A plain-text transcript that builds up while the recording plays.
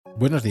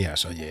Buenos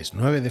días, hoy es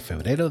 9 de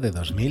febrero de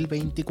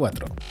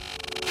 2024.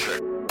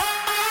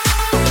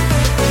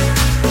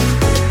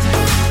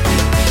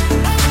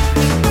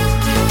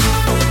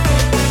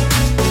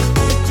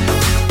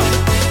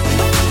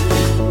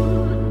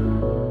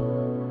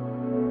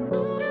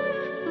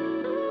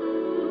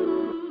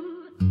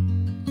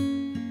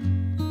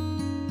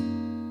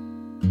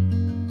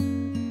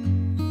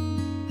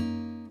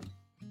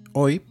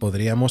 Hoy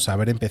podríamos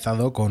haber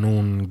empezado con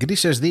un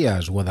grises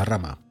días,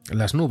 Guadarrama.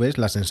 Las nubes,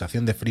 la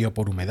sensación de frío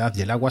por humedad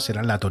y el agua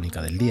serán la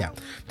tónica del día.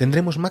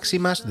 Tendremos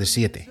máximas de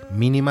 7,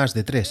 mínimas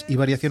de 3 y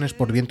variaciones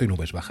por viento y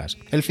nubes bajas.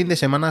 El fin de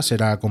semana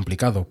será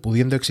complicado,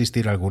 pudiendo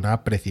existir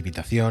alguna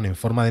precipitación en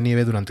forma de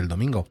nieve durante el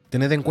domingo.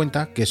 Tened en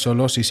cuenta que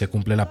solo si se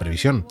cumple la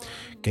previsión,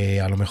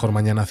 que a lo mejor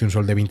mañana hace un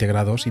sol de 20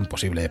 grados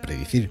imposible de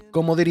predecir.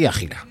 Como diría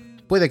Gira,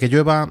 puede que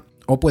llueva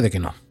o puede que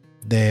no,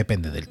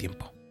 depende del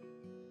tiempo.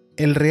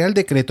 El Real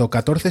Decreto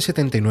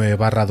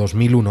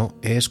 1479/2001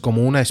 es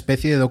como una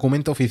especie de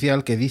documento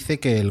oficial que dice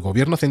que el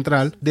Gobierno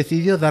central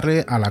decidió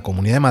darle a la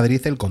Comunidad de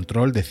Madrid el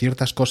control de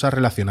ciertas cosas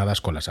relacionadas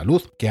con la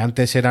salud, que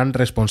antes eran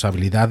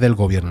responsabilidad del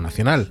Gobierno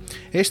nacional.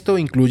 Esto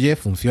incluye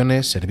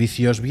funciones,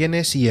 servicios,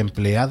 bienes y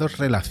empleados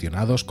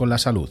relacionados con la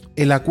salud.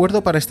 El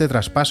acuerdo para este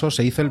traspaso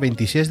se hizo el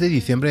 26 de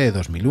diciembre de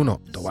 2001.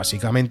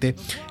 Básicamente,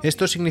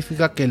 esto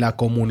significa que la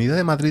Comunidad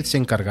de Madrid se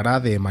encargará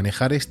de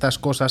manejar estas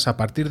cosas a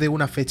partir de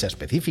una fecha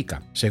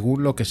específica, según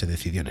lo que se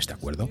decidió en este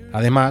acuerdo.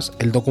 Además,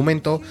 el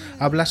documento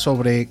habla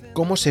sobre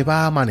cómo se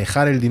va a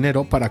manejar el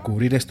dinero para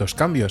cubrir estos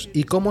cambios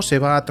y cómo se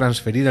va a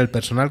transferir el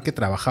personal que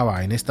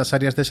trabajaba en estas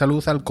áreas de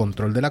salud al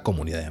control de la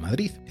Comunidad de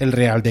Madrid. El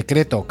Real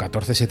Decreto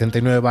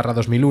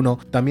 1479/2001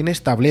 también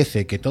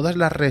establece que todas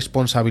las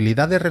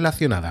responsabilidades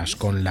relacionadas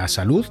con la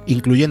salud,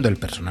 incluyendo el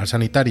personal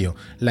sanitario,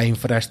 la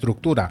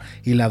infraestructura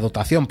y la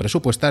dotación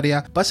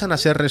presupuestaria, pasan a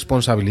ser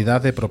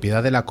responsabilidad de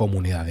propiedad de la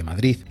Comunidad de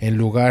Madrid, en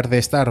lugar de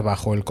estar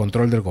bajo el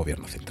control del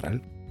Gobierno central.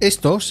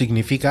 Esto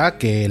significa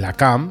que la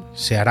CAM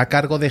se hará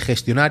cargo de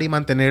gestionar y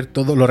mantener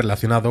todo lo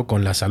relacionado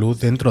con la salud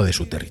dentro de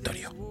su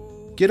territorio.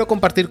 Quiero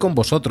compartir con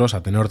vosotros,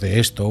 a tenor de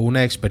esto,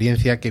 una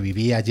experiencia que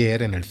viví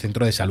ayer en el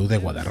centro de salud de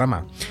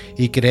Guadarrama,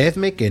 y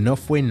creedme que no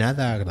fue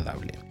nada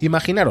agradable.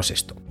 Imaginaros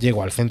esto: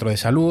 llego al centro de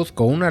salud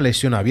con una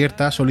lesión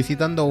abierta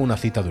solicitando una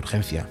cita de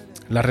urgencia.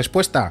 La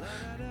respuesta: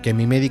 que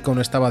mi médico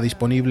no estaba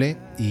disponible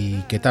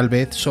y que tal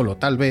vez, solo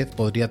tal vez,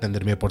 podría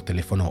atenderme por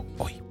teléfono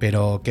hoy.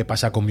 Pero, ¿qué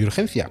pasa con mi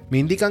urgencia? Me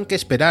indican que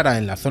esperara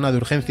en la zona de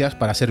urgencias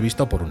para ser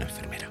visto por una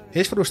enfermera.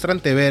 Es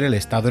frustrante ver el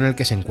estado en el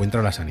que se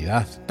encuentra la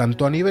sanidad,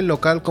 tanto a nivel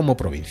local como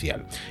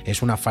provincial.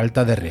 Es una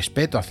falta de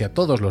respeto hacia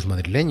todos los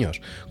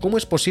madrileños. ¿Cómo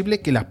es posible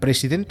que la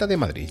presidenta de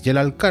Madrid y el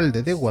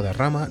alcalde de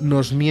Guadarrama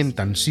nos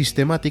mientan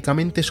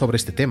sistemáticamente sobre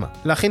este tema?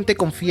 La gente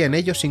confía en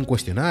ellos sin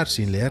cuestionar,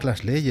 sin leer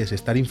las leyes,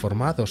 estar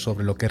informados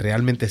sobre lo que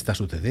realmente está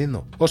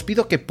sucediendo. Os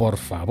pido que, por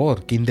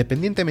favor, que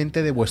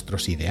independientemente de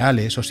vuestros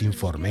ideales os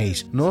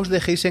informéis, no os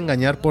dejéis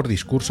engañar por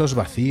discursos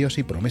vacíos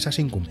y promesas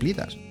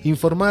incumplidas.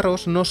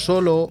 Informaros no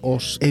solo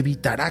os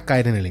evitará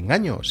caer en el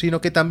engaño,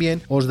 sino que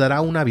también os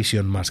dará una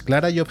visión más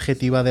clara y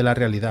objetiva de la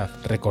realidad.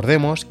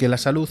 Recordemos que la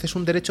salud es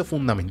un derecho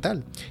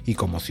fundamental y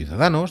como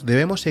ciudadanos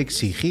debemos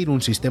exigir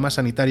un sistema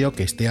sanitario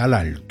que esté a la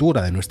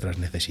altura de nuestras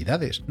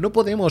necesidades. No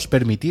podemos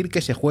permitir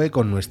que se juegue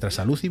con nuestra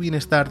salud y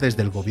bienestar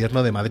desde el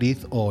Gobierno de Madrid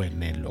o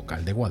en el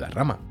local de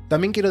Guadarrama.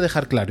 También quiero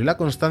dejar claro la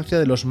constancia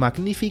de los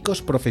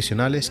magníficos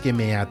profesionales que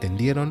me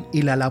atendieron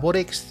y la labor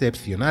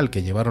excepcional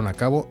que llevaron a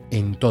cabo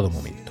en todo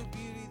momento.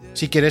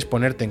 Si quieres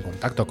ponerte en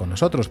contacto con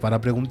nosotros para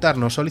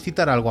preguntarnos,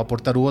 solicitar algo,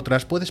 aportar u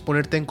otras, puedes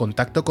ponerte en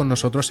contacto con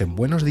nosotros en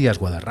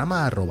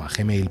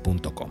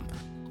buenosdíasguadarrama@gmail.com.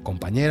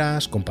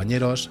 Compañeras,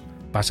 compañeros,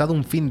 pasad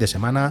un fin de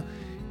semana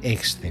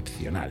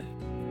excepcional.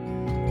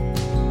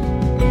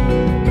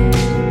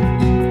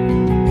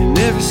 In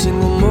every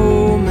single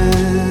moment,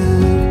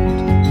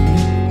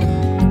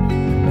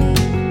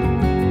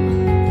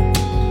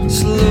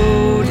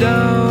 slow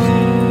down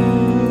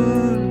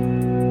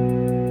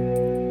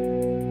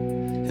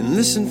and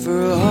listen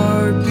for a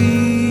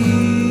heartbeat.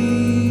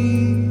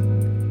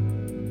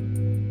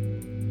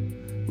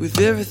 With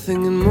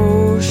everything in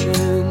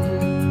motion,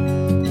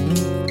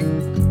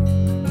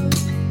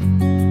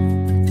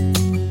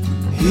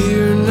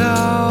 here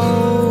now,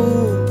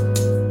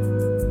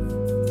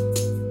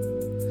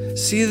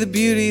 see the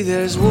beauty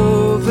that is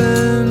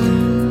woven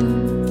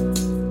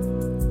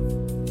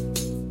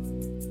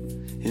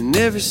in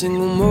every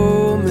single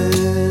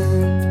moment.